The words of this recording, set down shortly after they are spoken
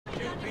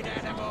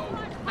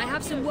I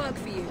have some work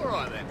for you. All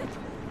right then.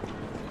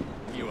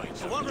 You ain't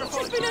so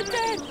There's been a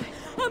death!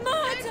 A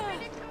murder!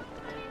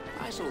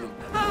 I saw them.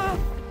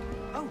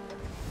 Oh.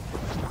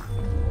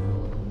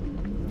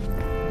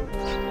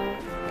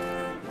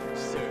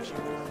 Searching.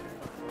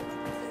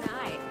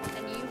 Tonight,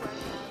 and you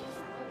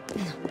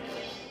won't.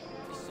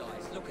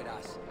 Besides, look at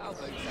us. Our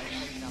boots ain't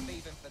good enough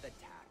even for the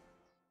tap.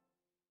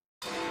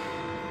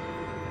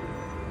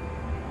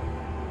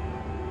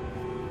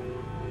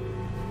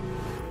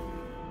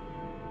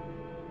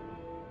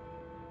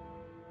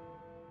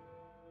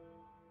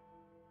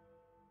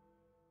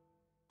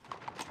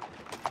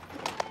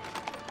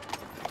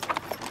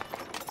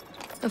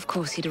 Of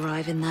course he'd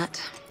arrive in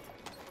that.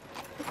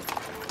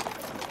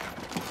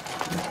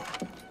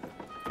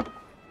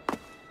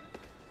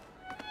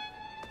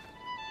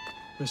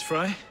 Miss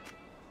Fry?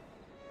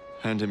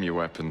 Hand him your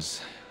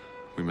weapons.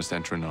 We must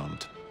enter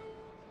unarmed.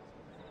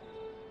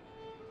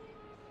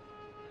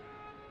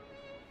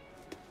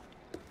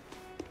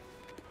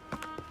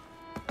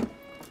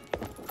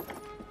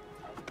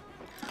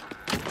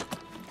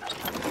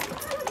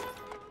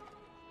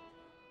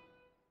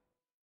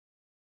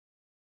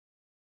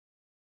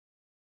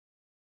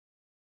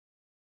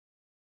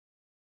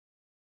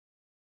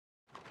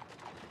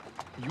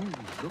 You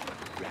look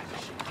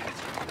ravishing,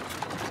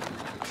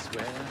 Catherine. I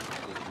swear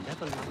you'll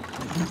never look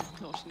me.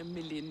 Not in a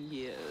million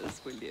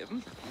years,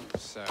 William.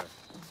 Sir,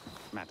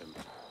 madam,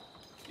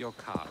 your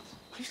card.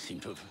 I seem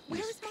to have Where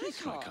is my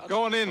misplaced my card? card.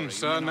 Go on in, Sorry, you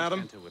sir, may not madam.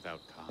 enter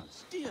without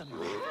cards. Dear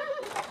me.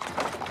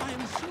 I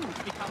am soon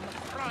to become a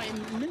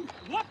prime min...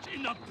 What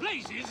in the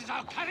blazes is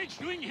our carriage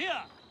doing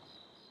here?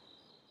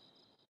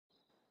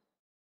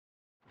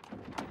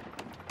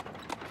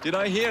 Did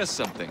I hear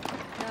something?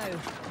 No,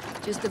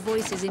 just the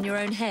voices in your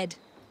own head.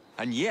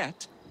 And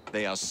yet,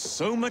 they are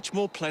so much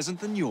more pleasant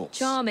than yours.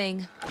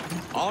 Charming.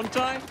 Aren't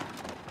I?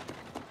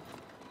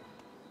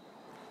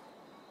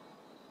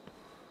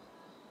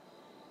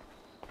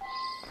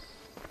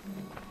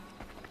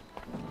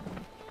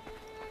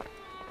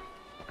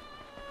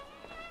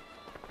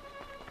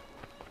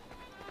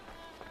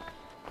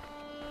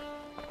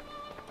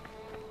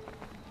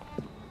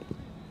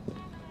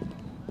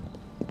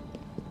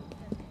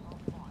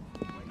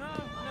 No,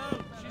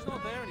 she's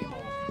not there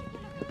anymore.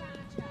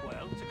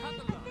 Well, to cut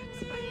the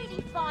lines...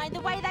 Really fine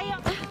the way they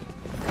are.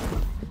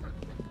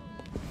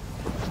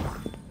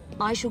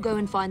 I shall go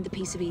and find the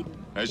Piece of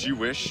Eden. As you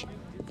wish.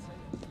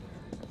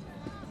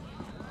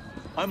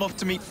 I'm off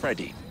to meet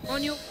Freddy.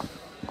 On your...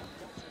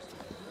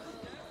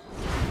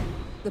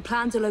 The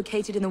plans are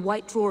located in the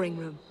White Drawing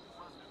Room,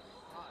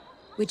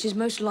 which is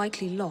most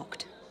likely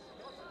locked.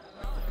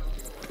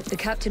 The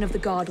captain of the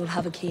guard will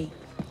have a key.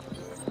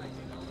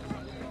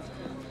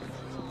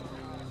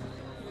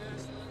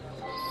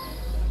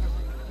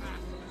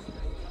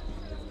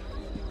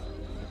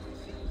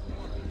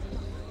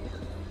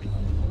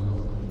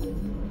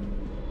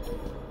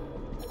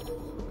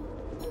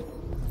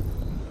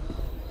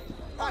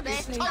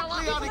 It's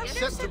totally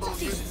unacceptable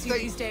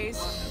these days.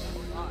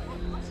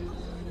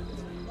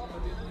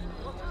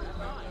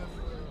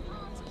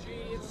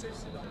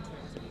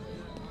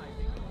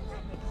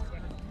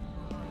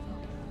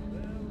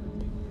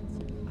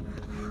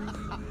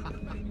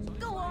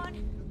 Go on.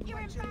 You're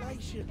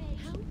embarrassing me.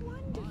 How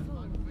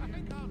wonderful.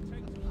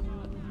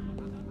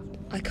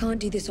 I can't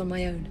do this on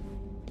my own.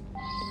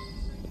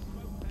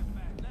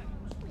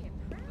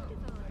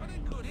 What a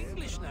good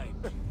English name.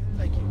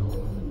 Thank you.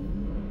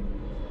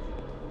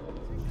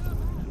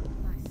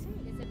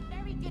 There's a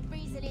very good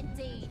reason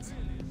indeed.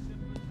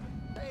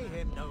 Pay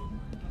him no.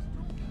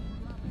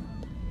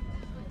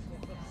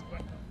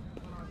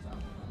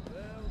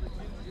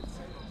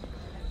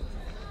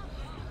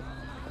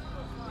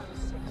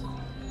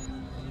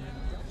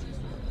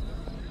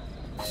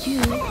 You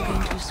are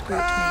going to escort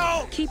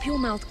me. Keep your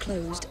mouth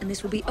closed, and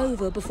this will be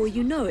over before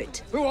you know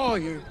it. Who are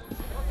you?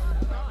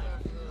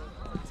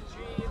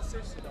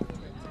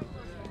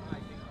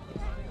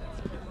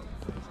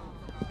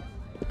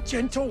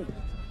 Gentle!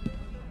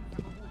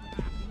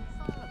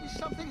 Is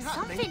something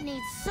happening? Something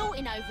needs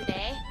sorting over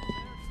there.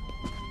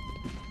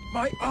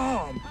 My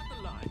arm! Cut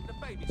the line, the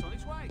baby's on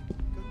its way.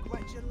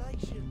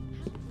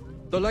 Congratulations.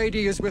 The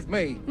lady is with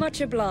me.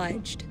 Much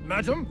obliged.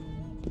 Madam?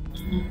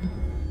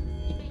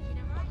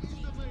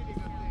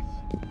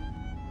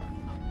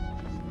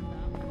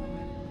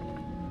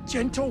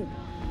 Gentle!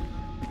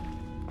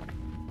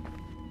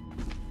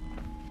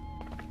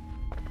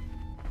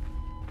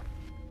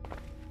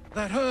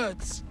 That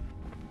hurts!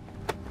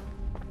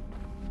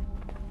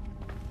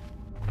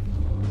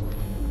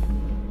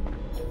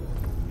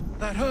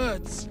 That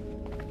hurts!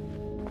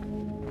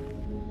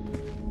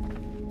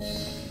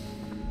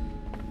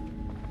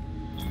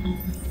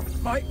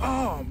 My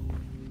arm!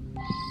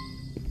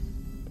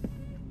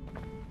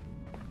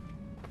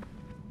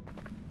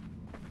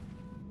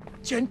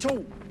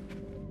 Gentle!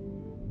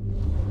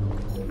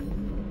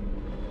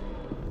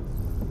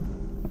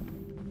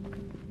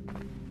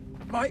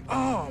 My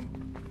arm!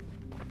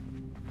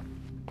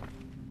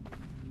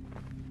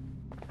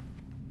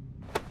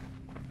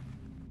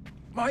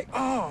 My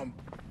arm!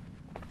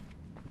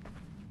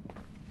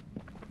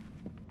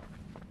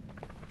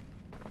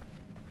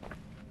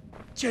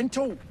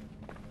 Gentle.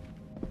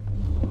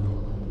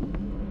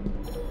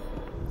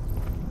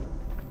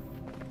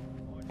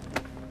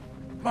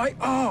 My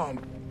arm.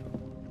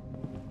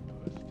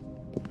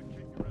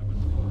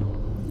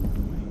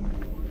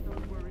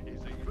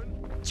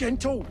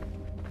 Gentle.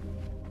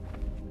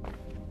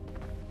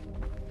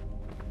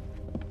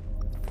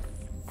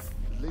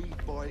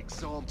 Lead by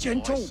example,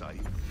 Gentle. I say,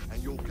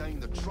 and you'll gain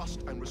the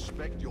trust and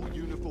respect your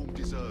uniform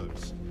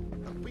deserves.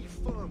 And be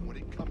firm when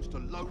it comes to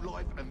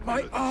lowlife and My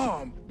villains.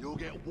 arm. You'll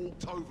get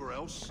walked over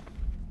else.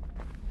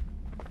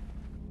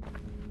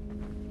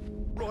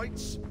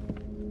 Rights?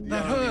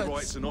 That The only hurts.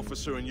 rights an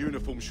officer in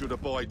uniform should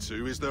abide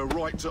to is their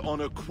right to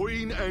honour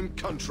Queen and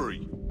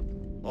country.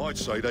 I'd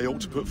say they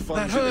ought to put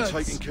funds That into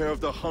hurts. taking care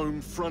of the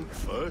home front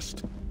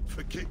first.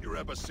 Forget your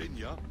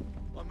Abyssinia.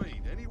 I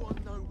mean, anyone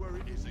know where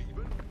it is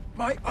even?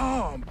 My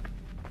arm.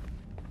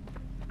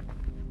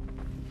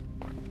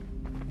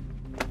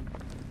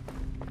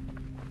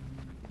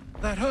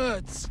 That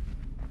hurts.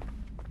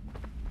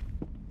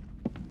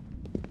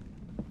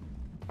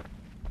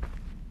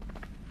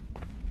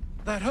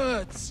 That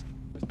hurts.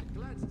 Mr.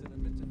 Gladstone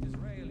and Mr.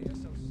 Disraeli are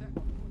so set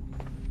on...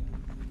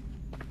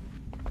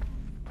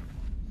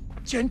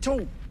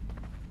 Gentle.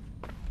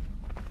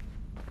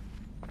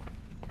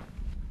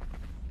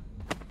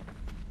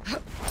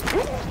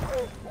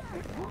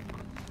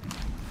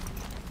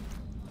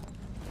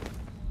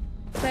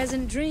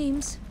 Pleasant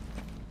dreams.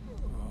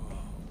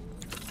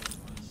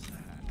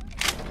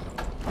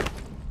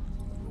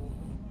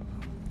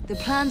 The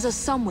plans are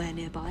somewhere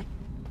nearby.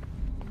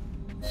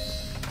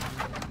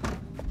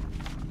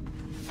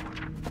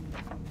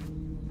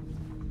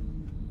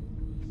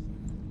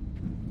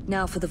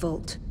 Now for the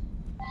vault.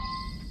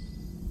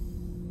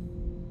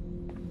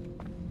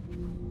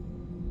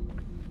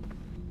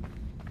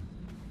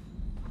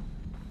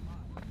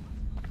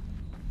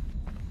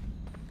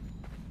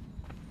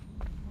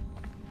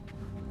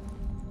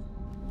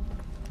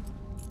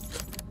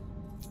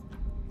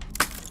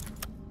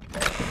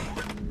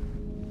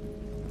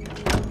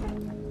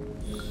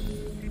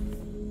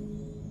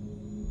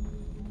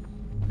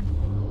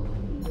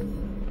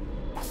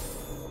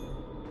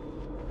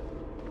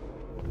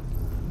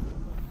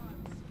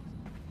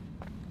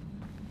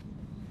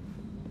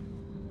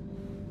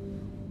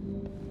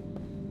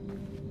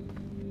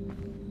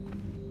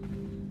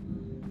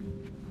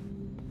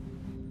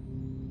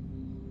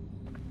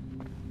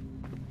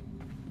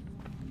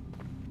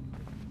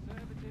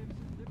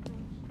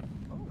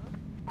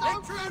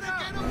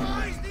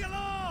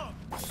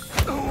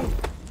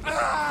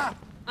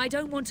 I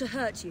don't want to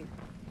hurt you.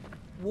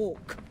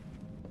 Walk.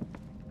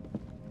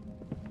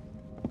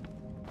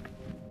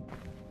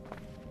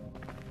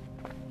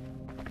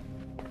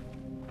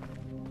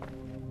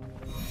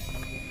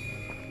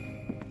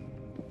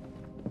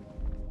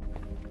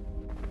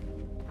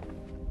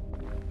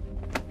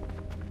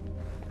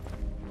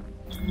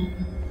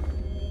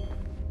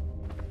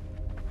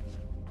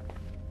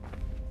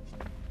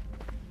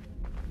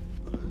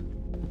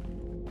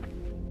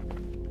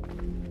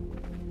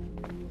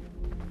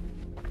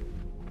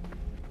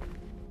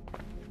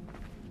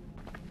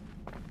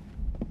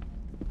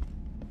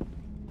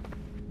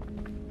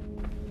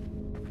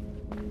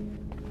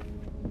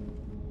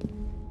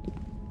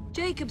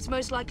 Jacob's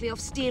most likely off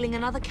stealing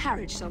another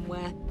carriage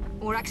somewhere,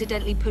 or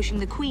accidentally pushing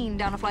the Queen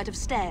down a flight of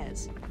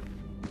stairs.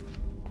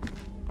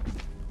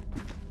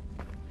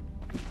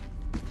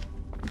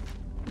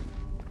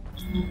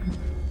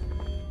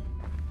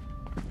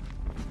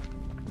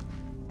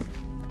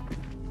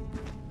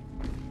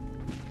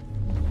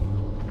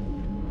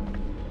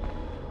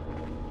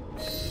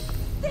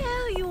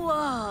 There you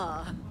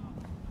are!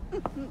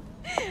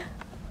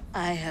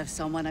 I have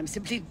someone I'm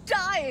simply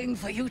dying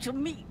for you to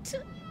meet.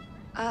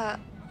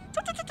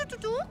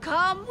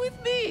 Come with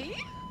me.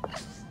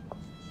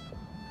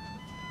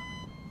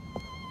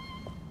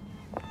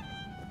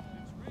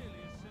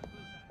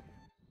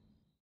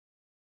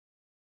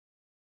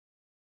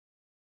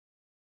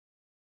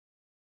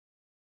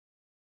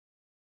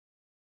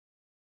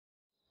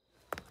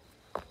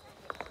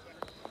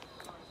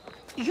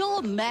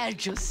 Your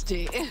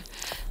Majesty,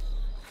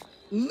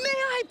 may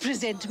I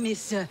present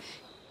Miss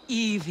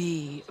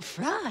Evie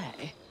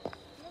Fry?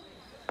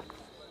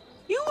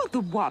 You're the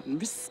one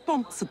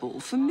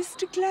responsible for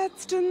Mr.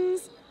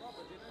 Gladstone's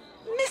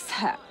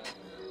mishap.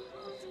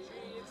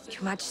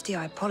 Your Majesty,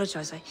 I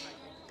apologize.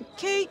 The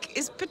cake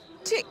is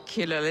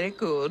particularly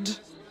good.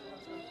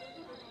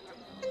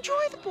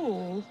 Enjoy the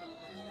ball.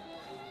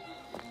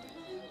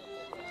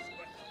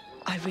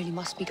 I really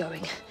must be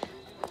going.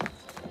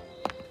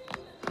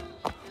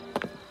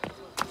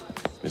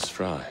 Miss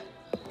Fry,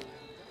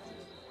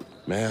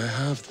 may I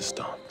have this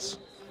dance?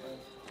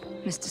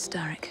 Mr.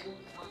 Starrick,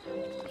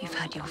 you've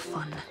had your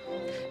fun.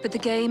 But the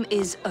game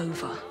is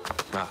over.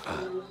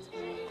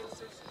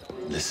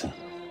 Listen.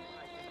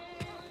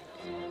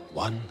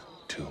 1,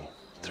 2,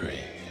 3.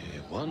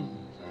 1,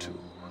 2,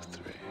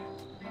 3.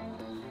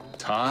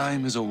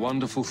 Time is a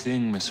wonderful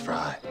thing, Miss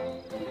Fry.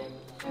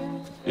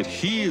 It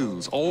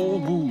heals all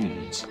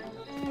wounds.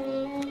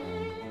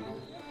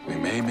 We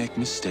may make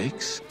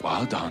mistakes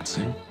while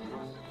dancing,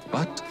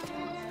 but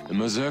the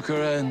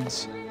Berserker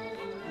ends,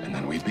 and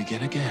then we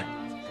begin again.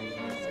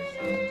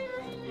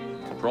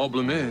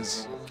 Problem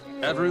is,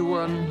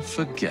 everyone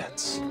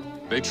forgets.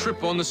 They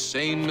trip on the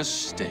same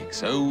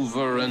mistakes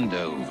over and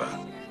over.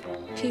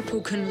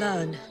 People can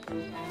learn.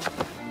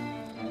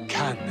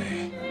 Can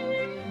they?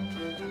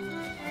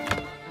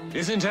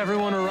 Isn't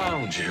everyone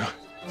around you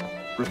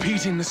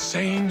repeating the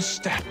same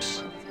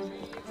steps?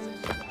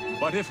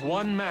 But if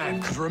one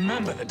man could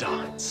remember the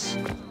dance,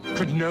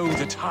 could know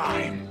the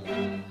time,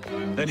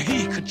 then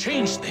he could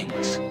change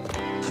things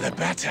for the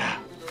better.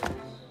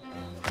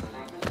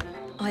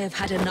 I have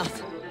had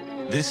enough.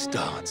 This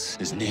dance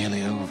is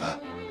nearly over.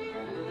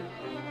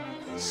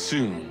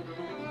 Soon,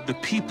 the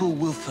people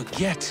will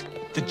forget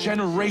the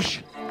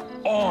generation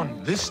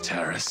on this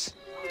terrace.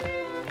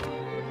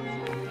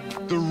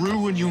 The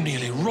ruin you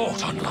nearly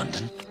wrought on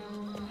London.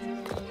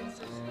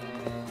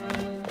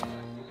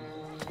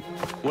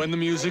 When the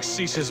music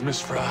ceases, Miss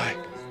Fry,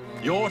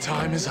 your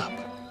time is up,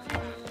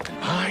 and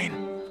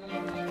mine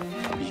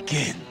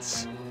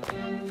begins.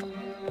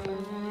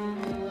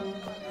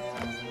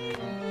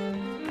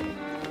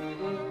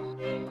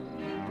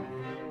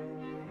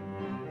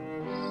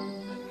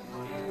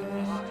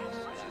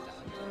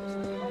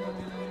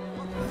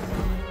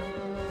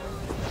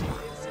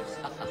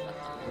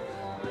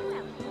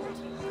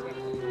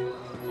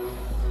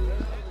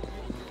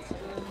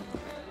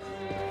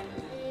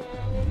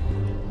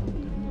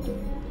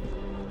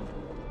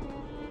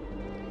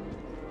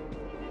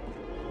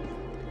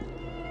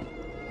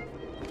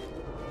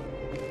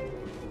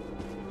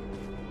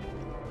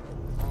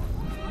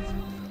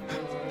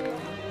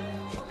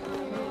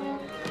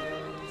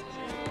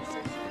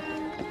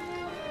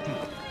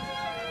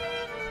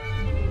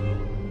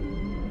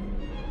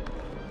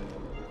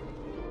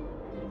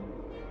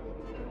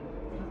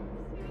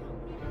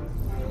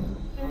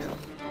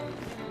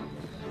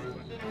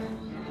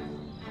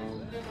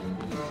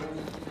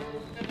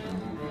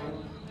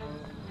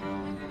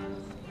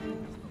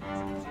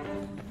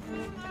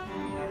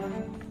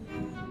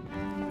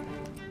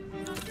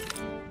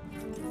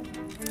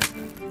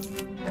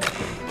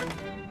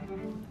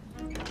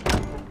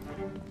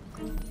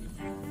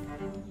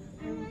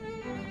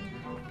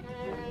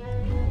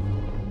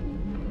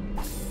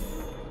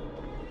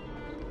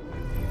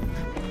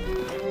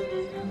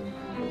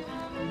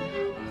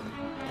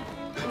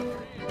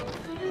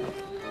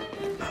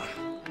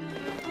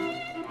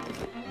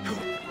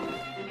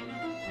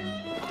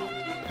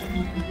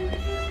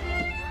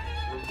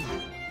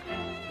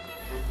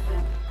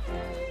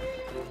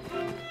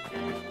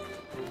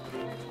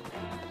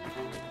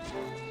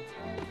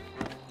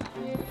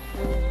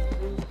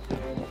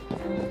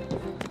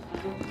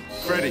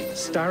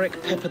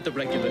 Starrick peppered the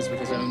regulars with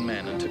his own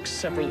men and took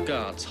several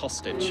guards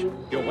hostage.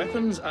 Your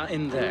weapons are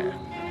in there.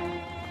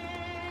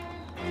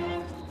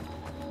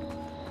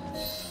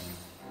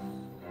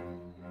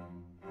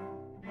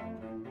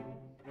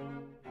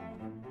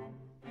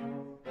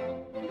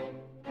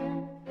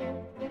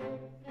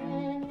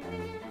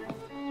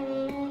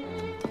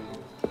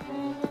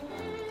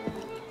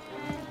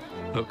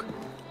 Look.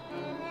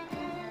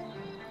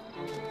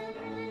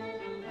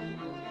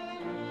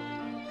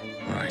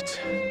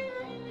 Right.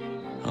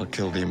 I'll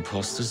kill the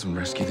imposters and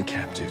rescue the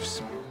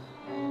captives.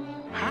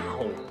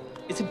 How?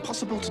 It's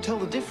impossible to tell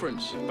the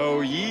difference.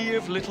 Oh, ye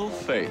of little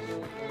faith.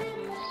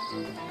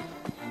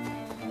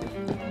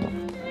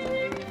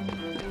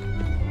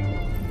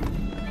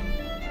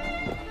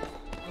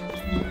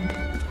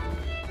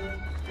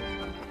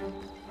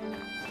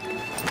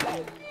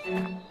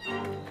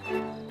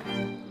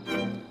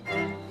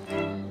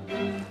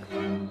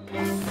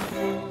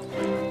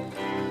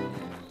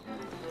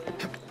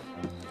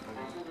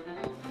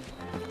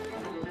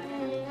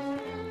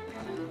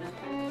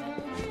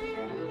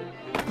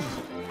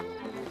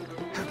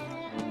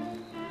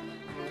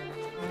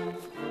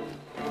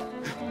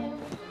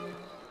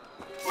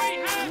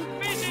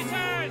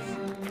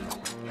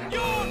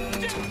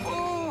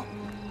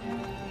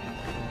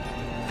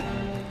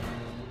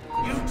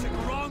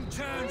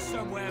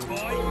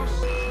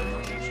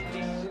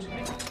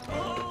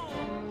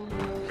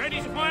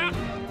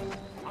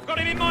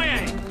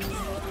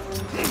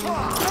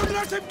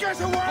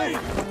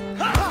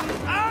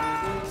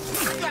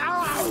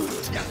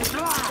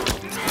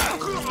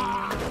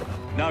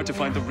 Now to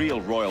find the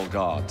real royal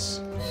guards.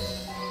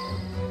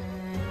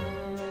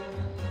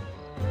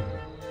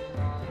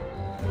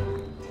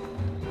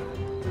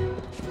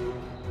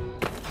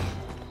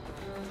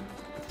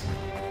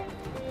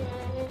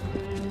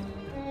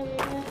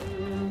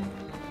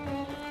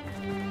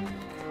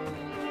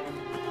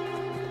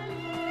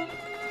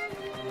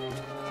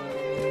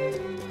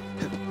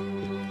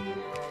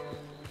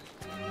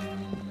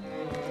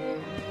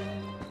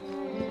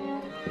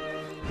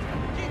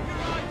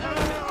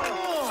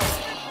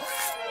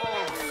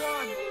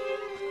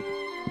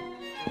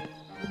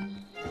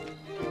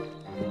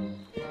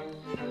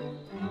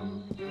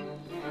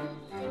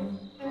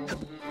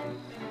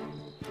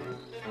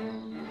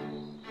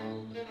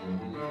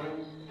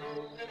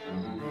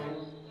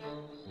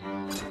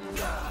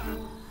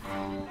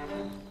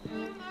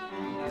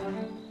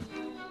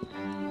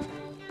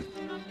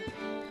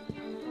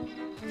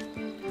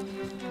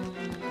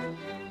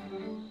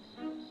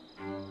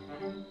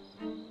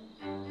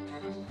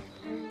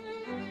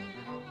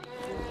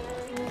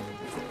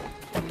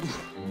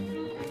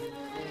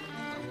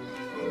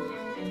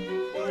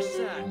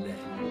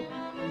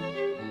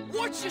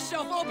 Brace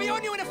yourself, or I'll be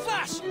on you in a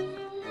flash!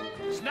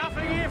 There's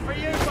nothing here for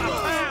you but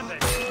found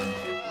it.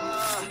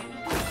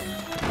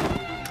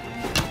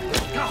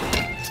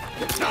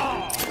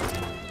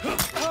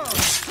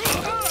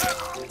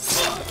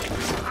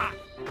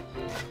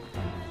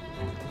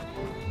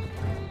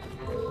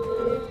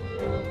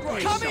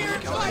 Come here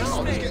and place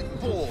me! Getting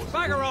bored.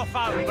 Bugger off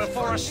home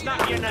before I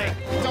snap your neck.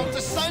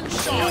 Dr.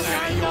 Sunshine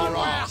out of your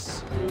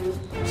ass.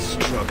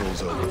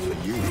 Struggle's over for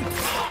you.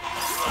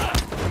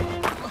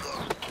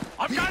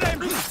 I've got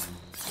him!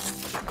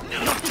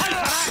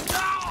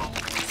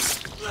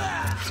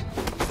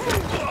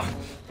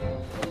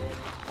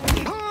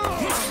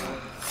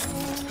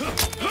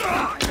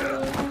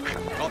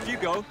 Off you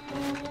go.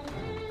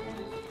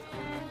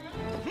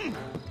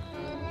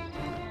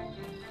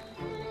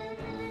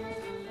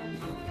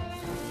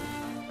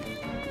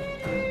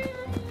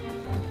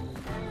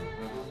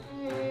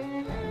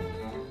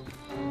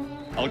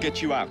 I'll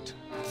get you out.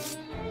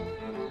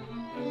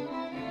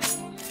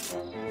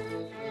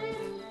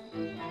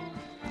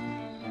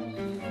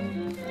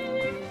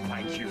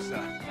 Thank you,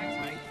 sir.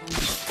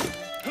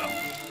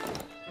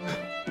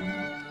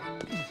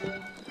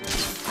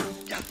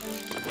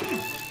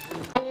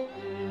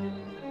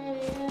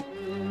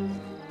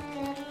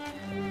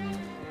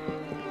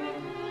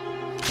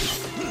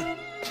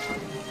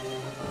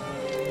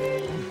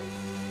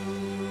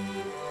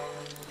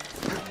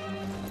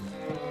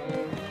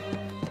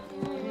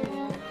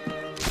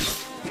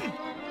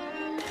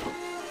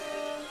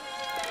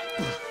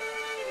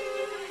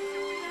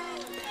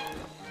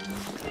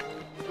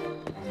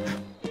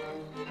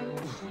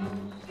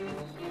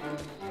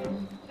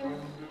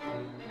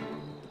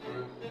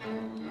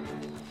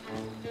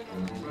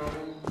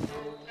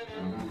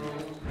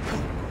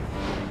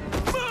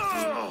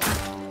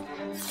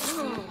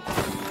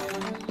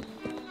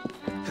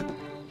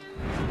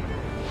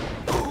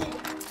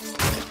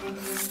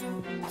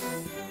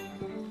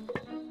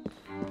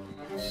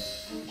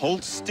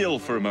 Hold still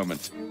for a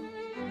moment.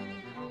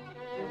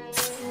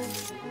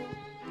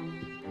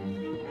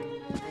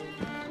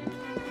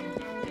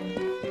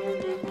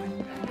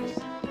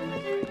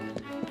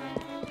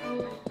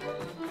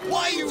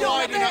 Why are you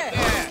riding up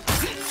there?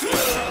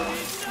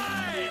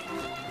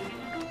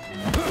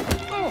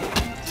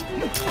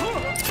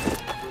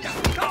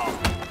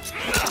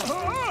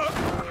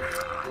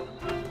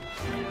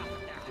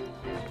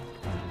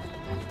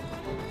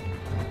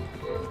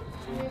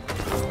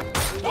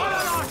 Why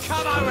don't I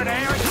come over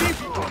there and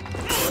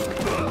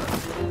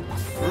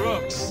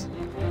Brooks,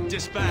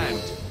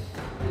 disband.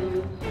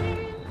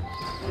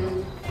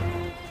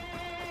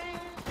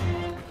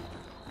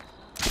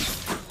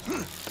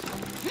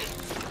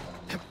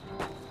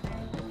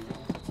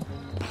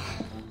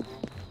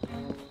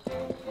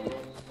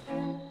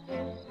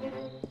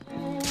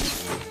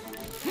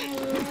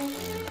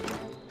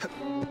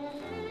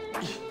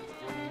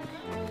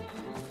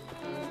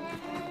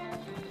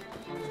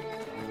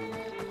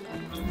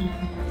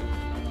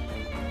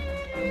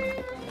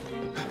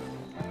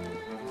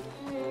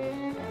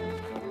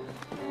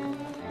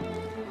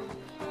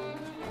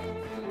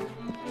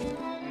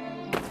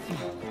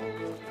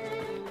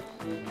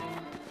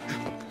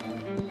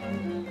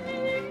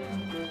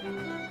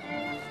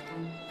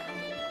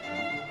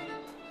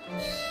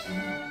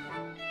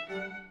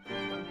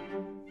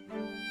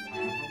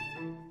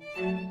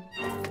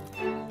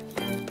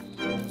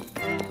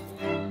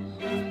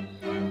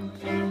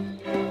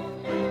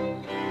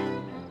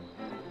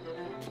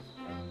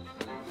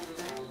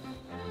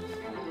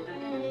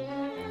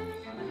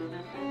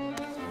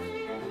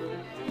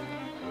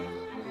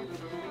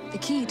 The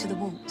key to the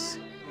walls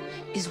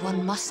is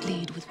one must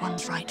lead with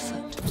one's right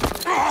foot.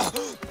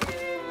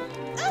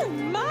 Oh,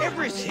 my!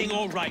 Everything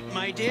all right,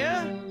 my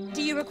dear?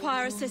 Do you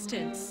require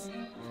assistance?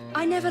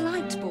 I never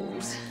liked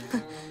balls.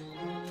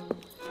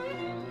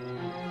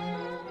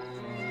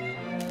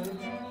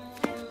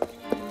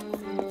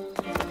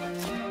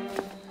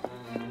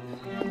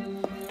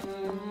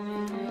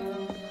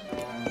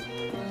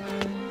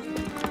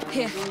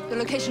 Here, the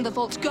location of the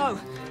vault. Go!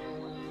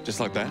 Just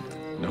like that?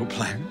 No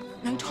plan?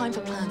 No time for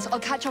plans. I'll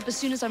catch up as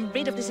soon as I'm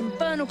rid of this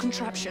infernal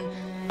contraption.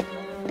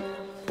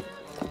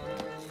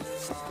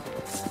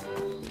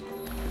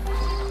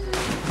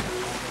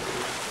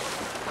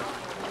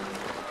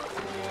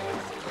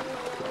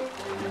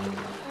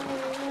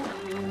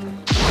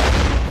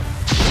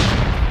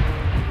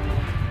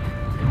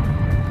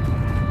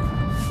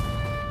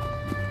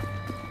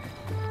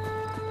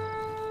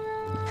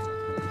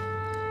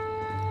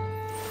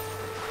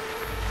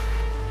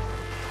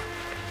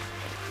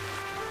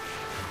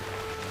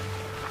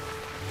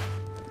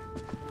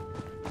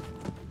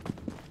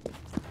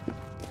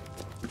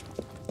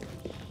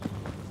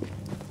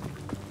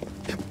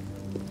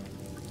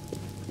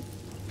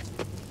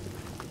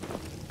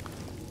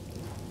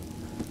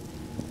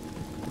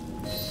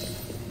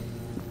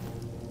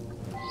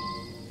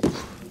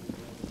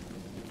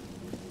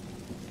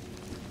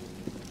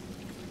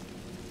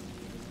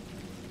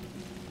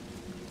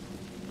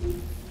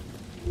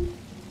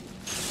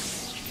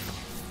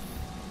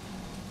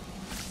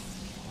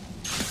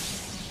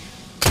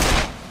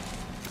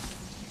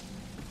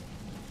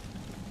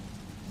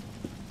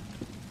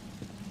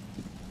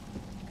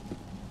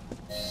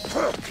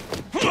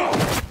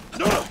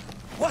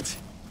 What?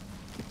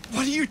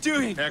 What are you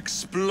doing?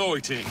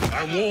 Exploiting.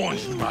 I warned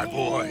you, my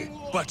boy.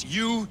 But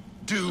you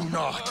do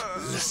not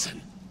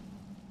listen.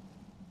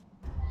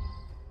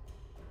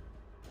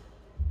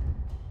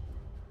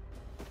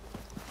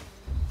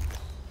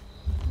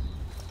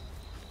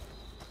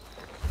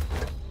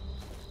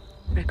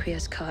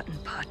 Requiescat in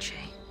pace.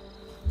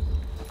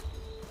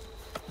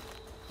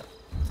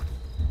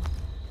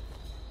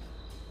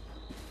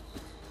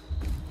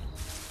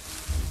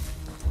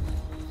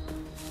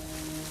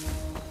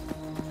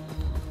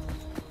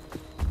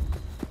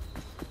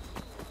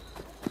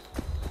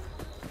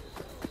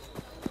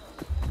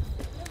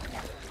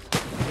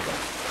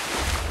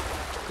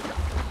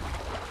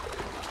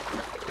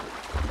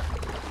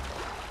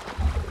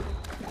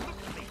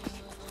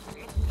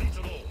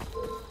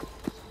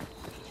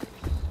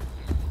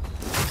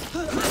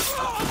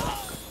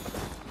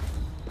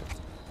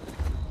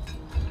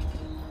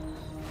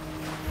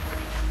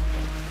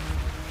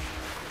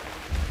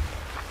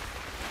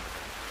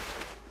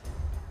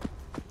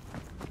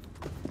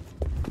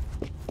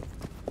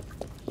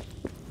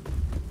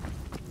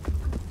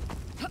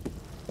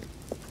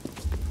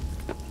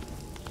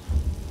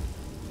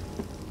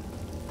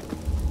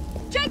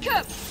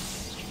 Jacob!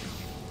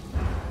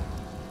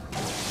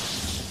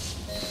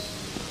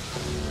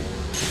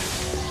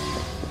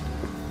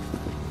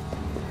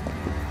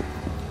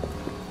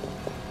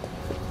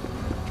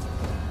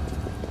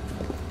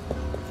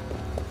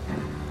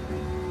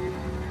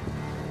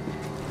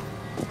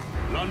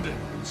 London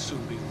will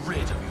soon be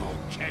rid of your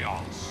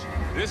chaos.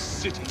 This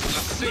city is a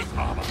safe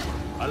harbor,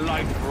 a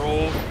light for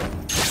all.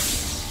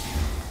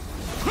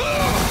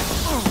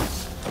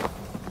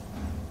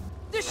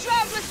 The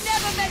shroud was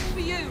never meant for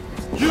you!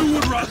 You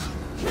would rather...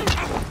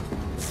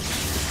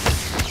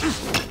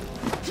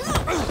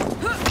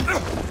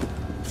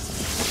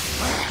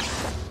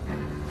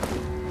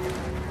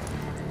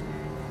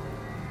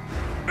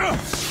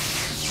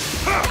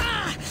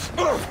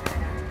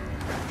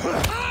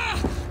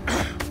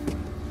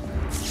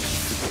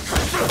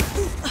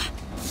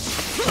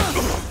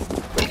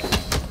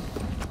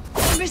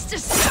 Mr.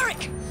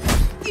 Syndicate!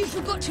 You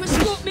forgot to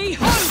escort me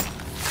home!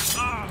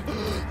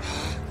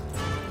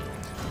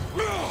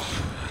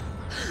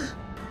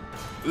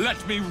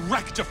 Let me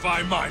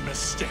rectify my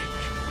mistake.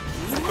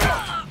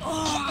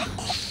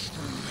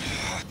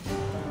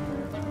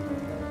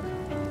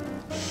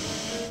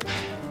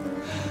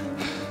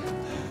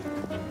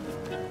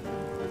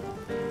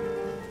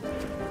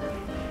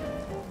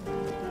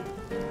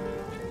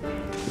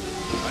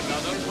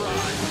 Another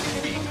prize.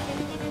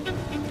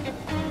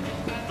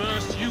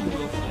 First you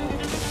will fall,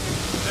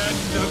 then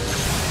the...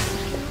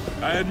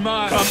 I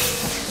admire...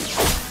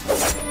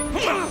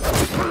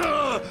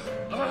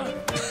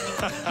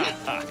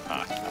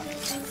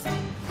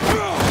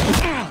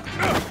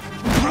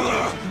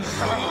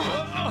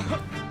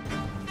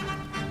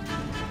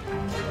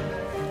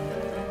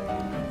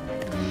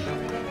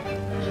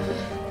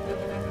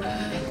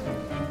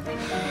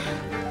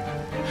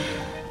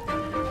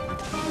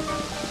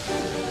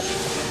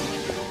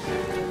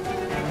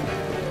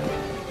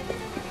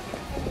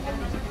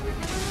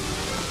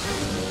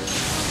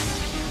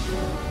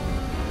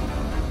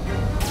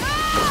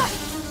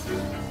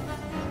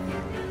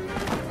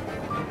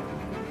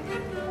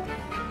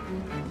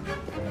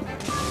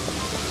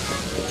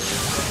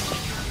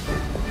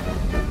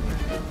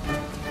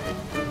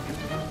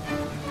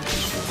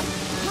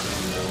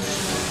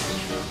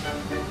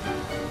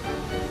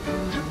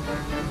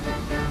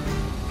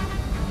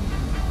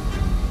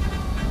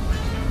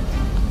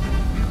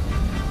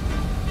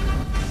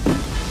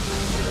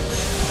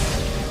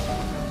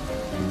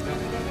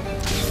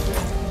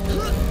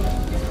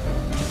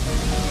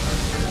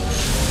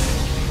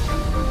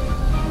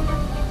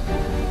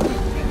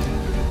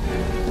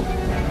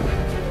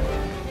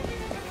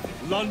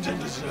 London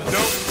deserves...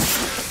 No!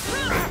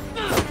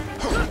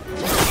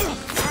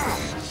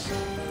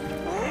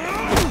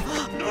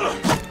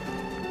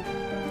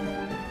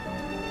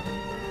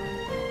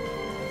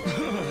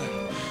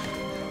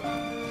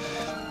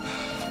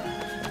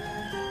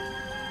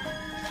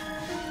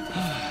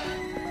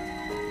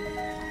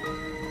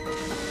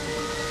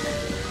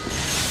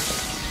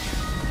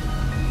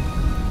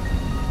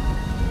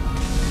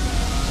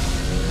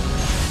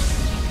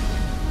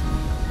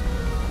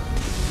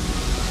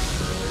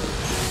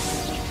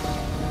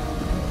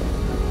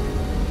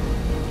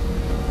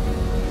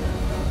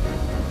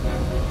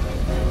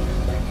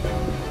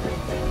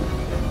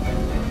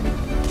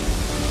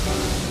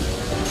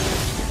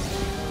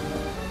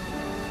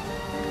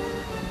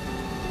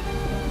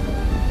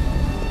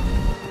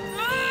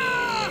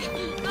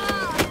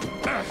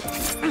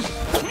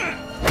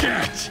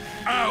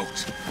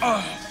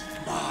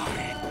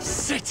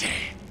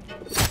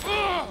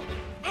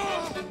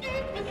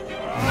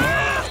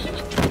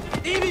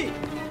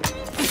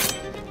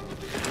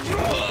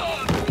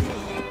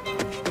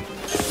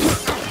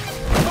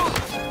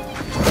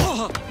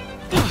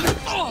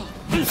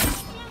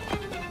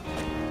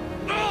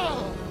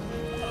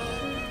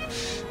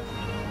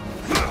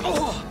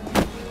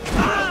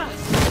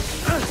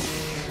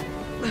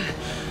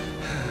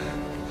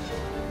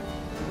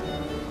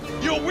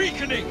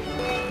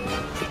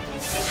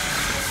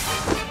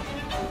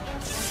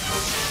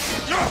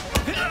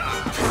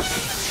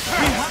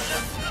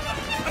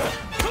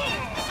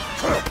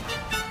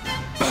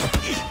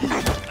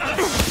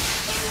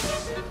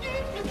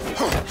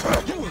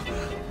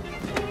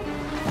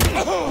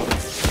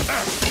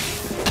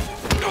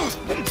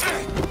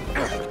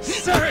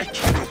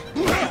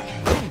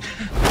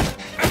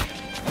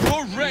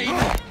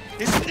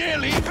 is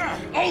nearly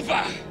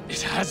over.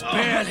 It has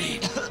barely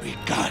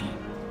begun.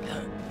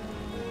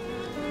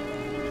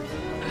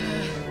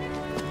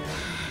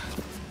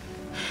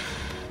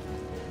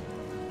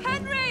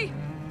 Henry!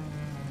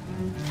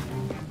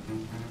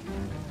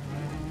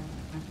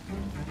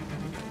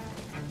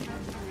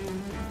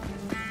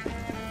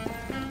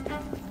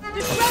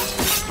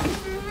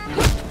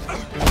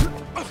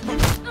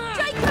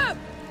 Jacob!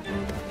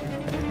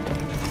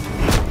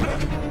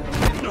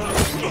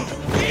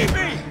 Leave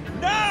me!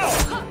 Now!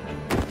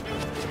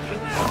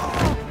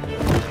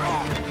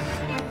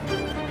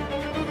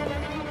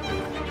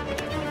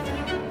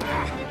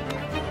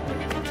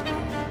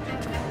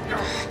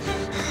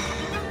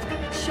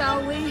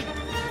 Shall we?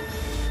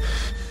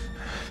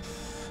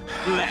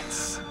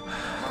 Let's.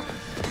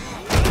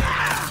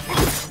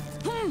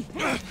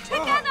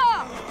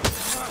 Together!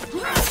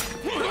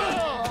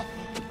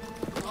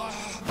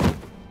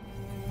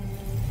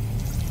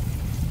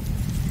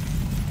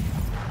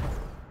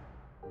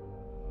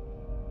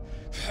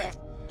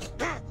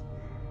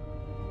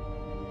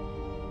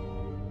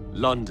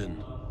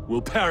 London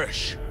will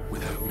perish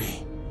without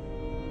me.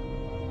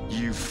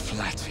 You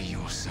flatter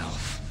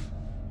yourself.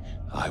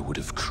 I would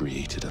have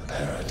created a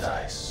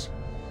paradise.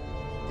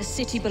 The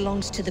city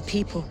belongs to the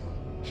people.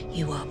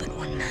 You are but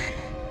one man.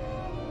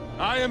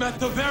 I am at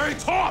the very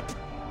top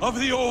of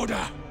the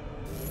Order!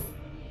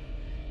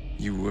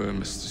 You were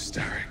Mr.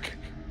 Starrick.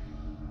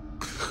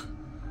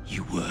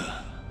 You were.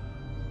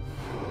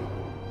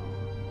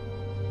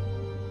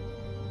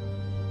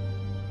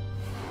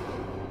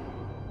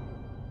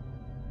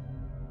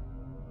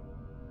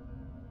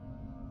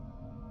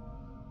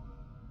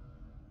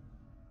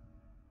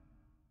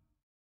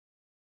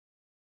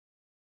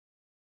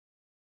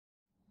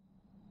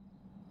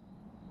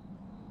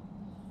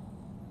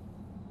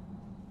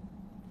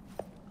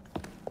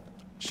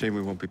 Shame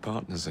we won't be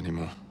partners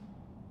anymore.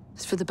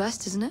 It's for the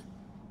best, isn't it?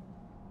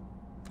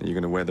 Are you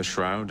gonna wear the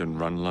shroud and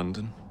run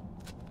London?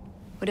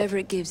 Whatever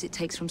it gives, it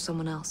takes from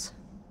someone else.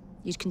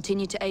 You'd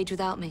continue to age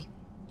without me.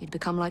 You'd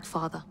become like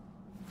father.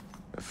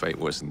 A fate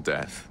worse than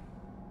death.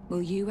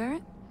 Will you wear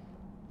it?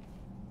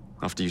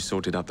 After you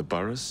sorted out the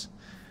boroughs,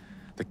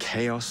 the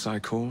chaos I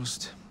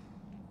caused,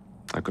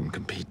 I couldn't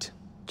compete.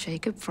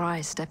 Jacob Fry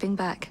stepping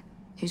back.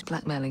 Who's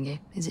blackmailing you?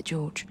 Is it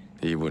George?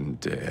 He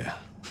wouldn't dare.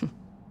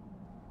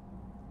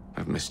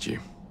 I've missed you.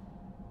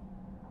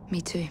 Me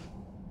too.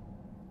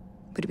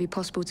 Would it be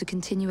possible to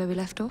continue where we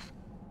left off?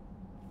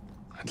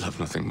 I'd love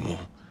nothing more.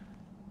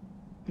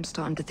 I'm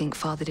starting to think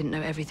Father didn't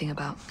know everything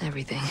about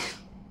everything.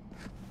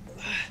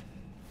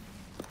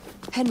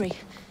 Henry.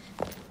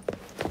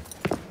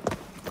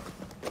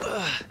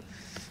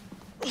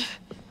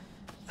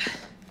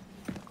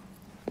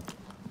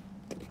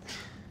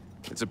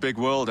 It's a big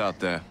world out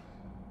there.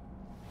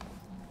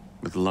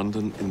 With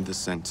London in the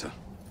center.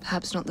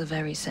 Perhaps not the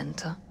very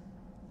center.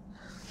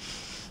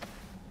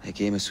 I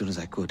came as soon as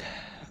I could.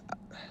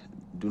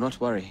 Do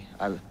not worry.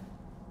 I'll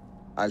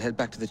head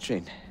back to the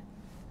train.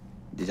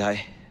 Did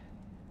I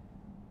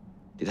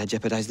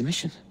jeopardize the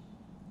mission?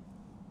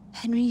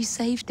 Henry, you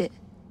saved it.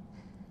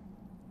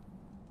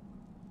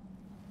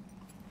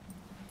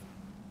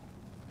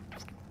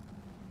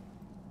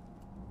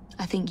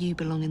 I think you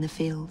belong in the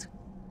field.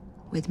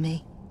 With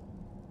me.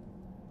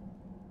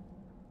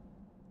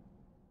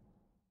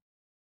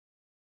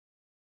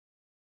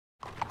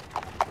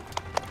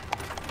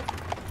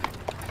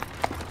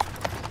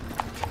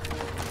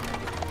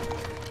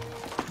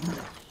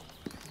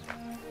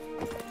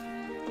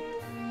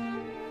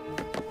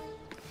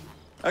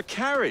 A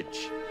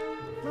carriage!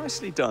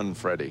 Nicely done,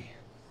 Freddy.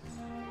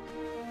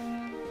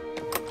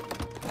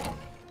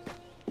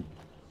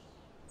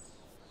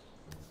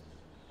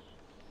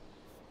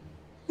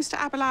 Mr.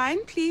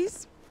 Aberline,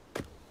 please.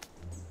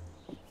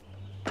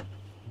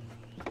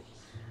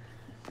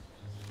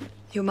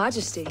 Your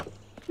Majesty.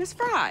 Miss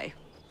Fry.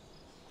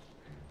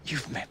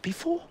 You've met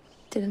before?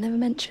 Did I never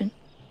mention?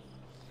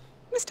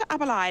 Mr.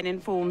 Aberline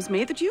informs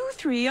me that you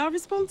three are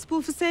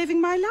responsible for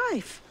saving my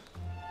life.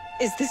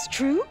 Is this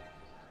true?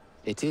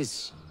 It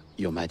is,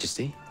 Your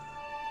Majesty.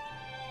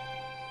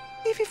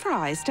 Evie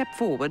Fry, step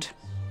forward.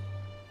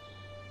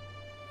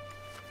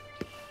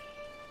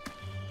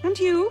 And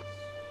you?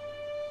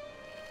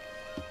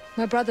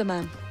 My brother,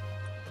 ma'am.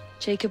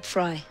 Jacob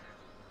Fry.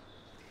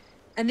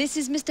 And this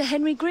is Mr.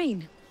 Henry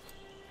Green.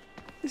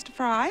 Mr.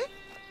 Fry?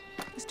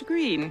 Mr.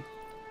 Green?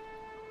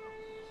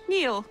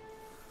 Kneel.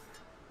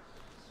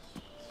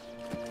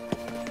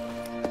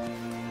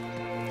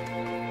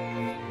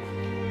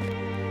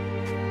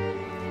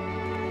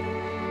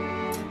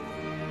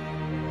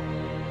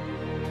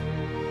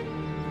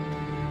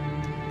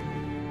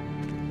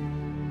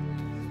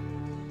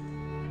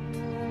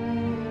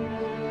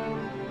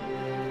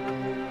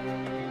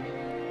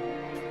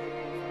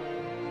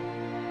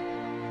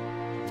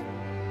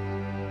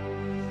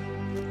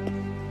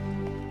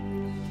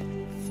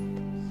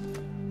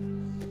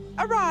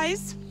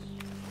 Arise.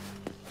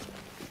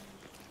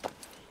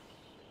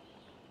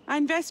 I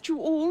invest you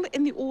all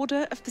in the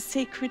Order of the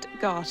Sacred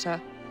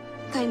Garter.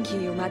 Thank you,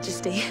 Your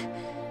Majesty.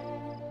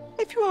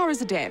 If you are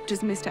as adept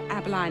as Mr.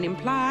 Abeline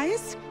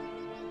implies,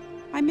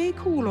 I may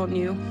call on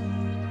you.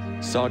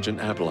 Sergeant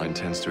Abeline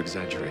tends to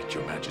exaggerate,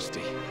 Your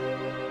Majesty.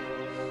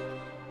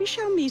 We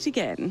shall meet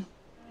again.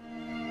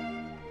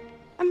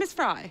 And Miss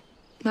Fry?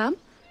 Ma'am?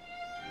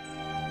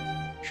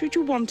 Should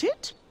you want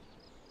it,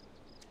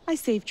 I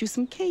saved you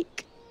some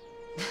cake.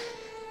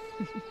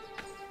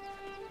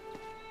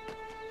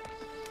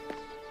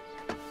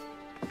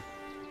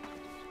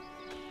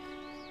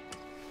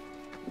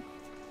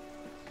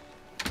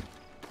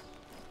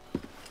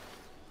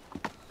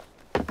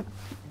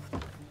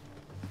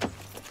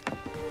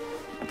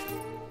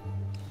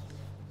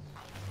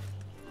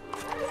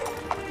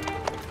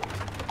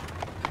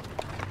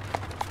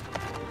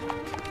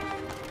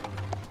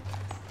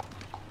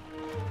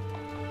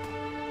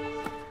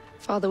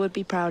 Father would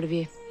be proud of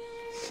you.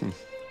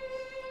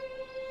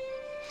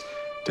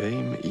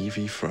 Dame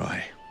Evie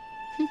Fry.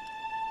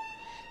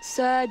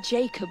 Sir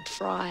Jacob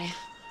Fry.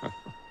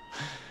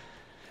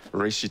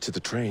 Race you to the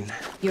train.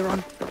 You're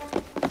on.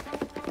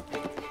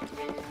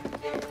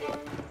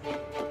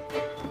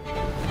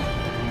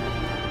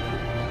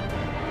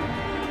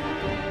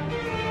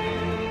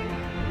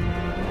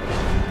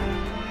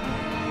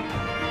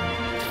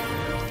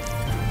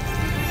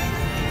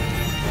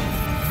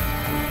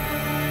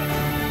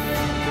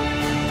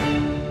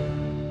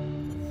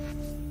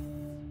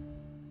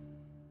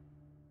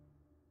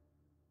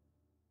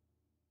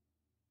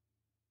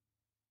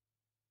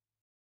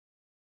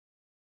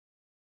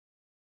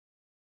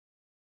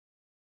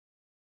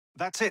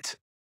 That's it.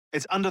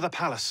 It's under the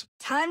palace.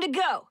 Time to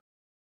go.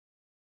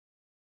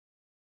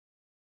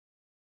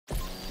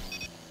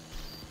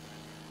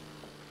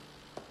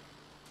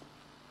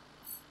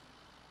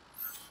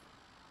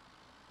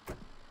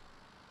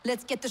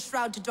 Let's get the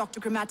shroud to Dr.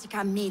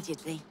 Grammatica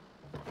immediately.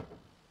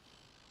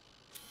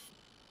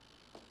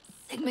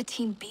 Sigma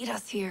team beat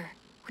us here.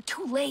 We're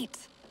too late.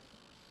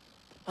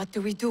 What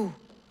do we do?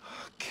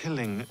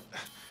 Killing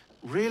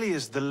really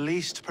is the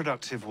least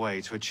productive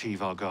way to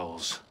achieve our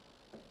goals.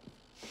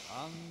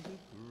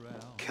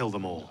 Kill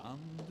them all.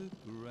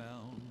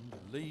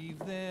 Leave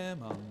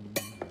them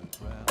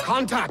underground.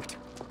 Contact!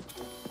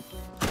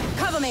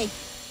 Cover me!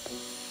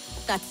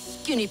 That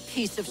skinny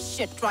piece of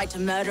shit tried to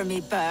murder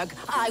me, Berg.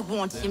 I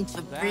want him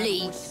to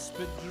bleed.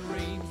 Whispered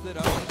dreams that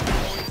only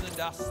poisoned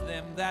us,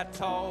 them that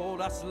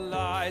told us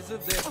lies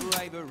of their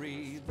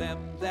bravery, them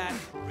that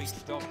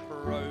preached of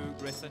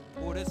progress and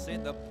put us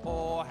in the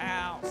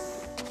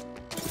poorhouse.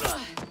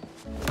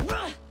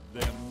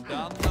 Them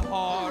done the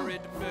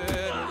horrid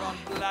murder on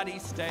bloody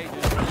stages,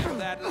 them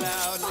that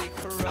loudly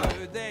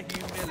corrode their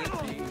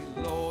humility,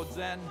 lords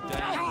and dames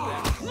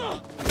that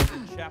sunk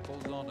in the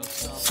chapels on a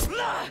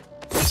Sunday.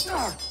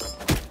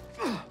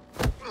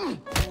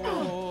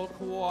 All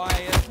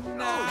quiet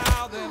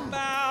now, their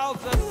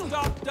mouths are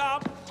stopped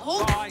up.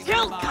 Hold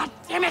still,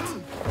 goddammit!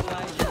 They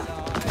lie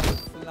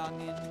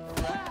flung in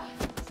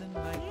racks and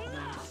make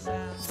no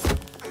sound.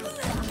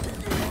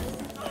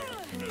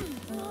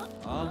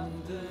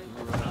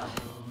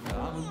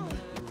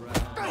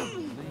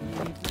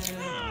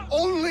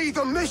 Only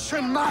the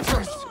mission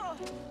matters!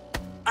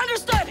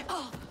 Understood!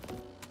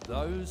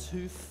 Those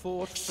who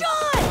fought for Shut!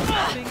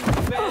 something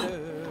better,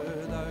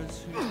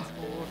 those who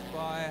taught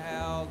by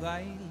how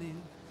they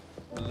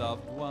live,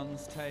 loved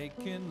ones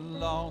taken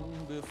long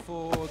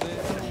before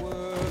their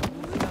work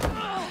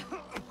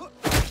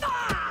was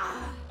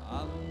done.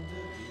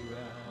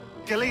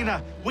 Underground.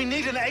 Galena, we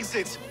need an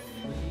exit!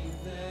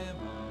 Leave them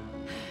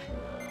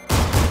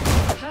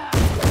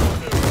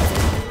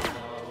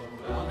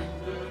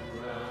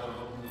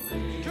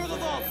Kill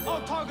them off!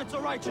 All targets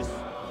are righteous!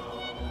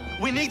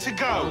 We need to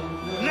go!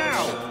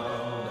 Now!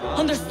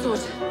 Understood.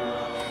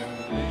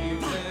 leave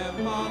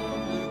them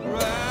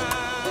underground.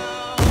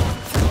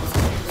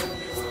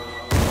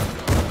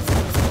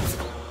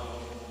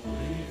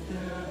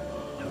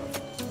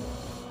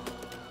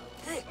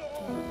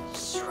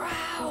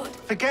 Shroud.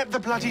 Forget the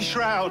bloody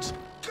shroud!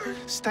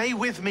 Stay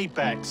with me,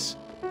 Bex.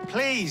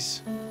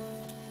 Please!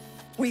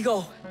 We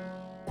go.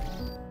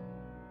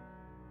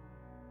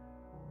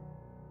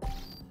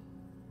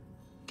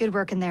 Good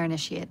work in there,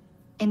 Initiate.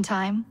 In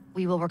time,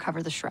 we will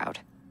recover the shroud.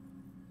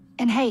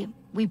 And hey,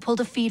 we pulled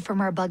a feed from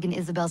our bug in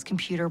Isabel's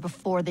computer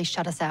before they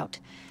shut us out.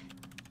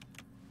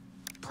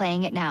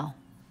 Playing it now.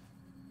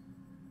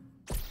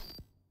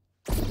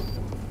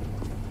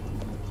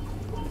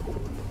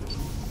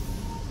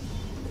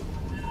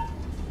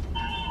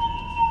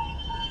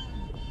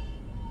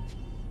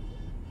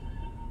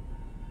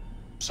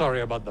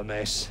 Sorry about the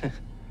mess.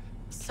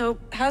 So,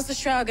 how's the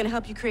shroud gonna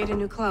help you create a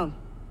new clone?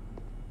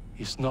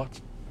 It's not.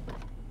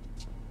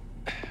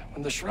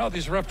 When the shroud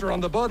is wrapped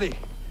around the body,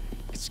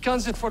 it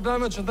scans it for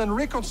damage and then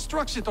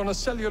reconstructs it on a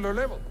cellular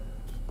level.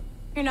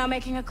 You're not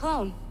making a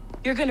clone.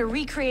 You're gonna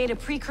recreate a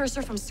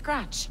precursor from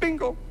scratch.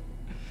 Bingo!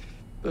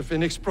 The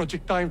Phoenix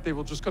Project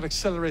timetable just got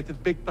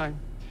accelerated big time.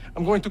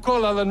 I'm going to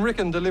call Alan Rick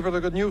and deliver the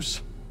good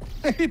news.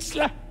 It's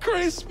like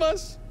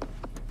Christmas!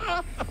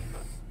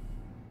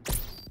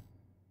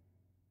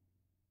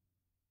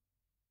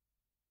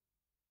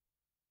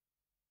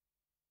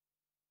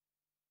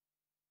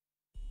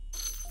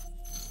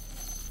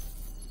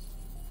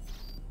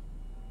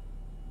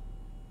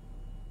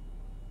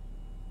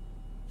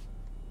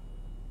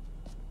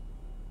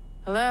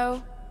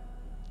 Hello?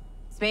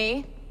 It's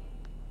me.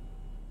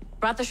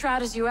 Brought the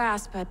shroud as you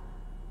asked, but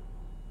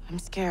I'm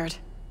scared.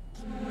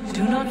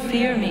 Do not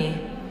fear me.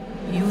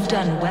 You've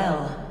done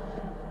well.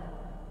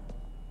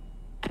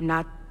 I'm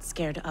not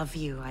scared of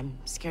you. I'm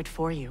scared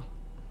for you.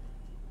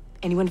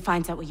 Anyone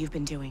finds out what you've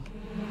been doing.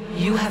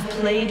 You have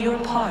played your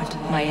part,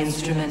 my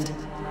instrument.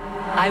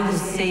 I will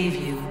save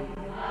you.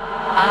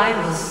 I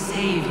will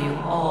save you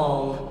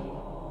all.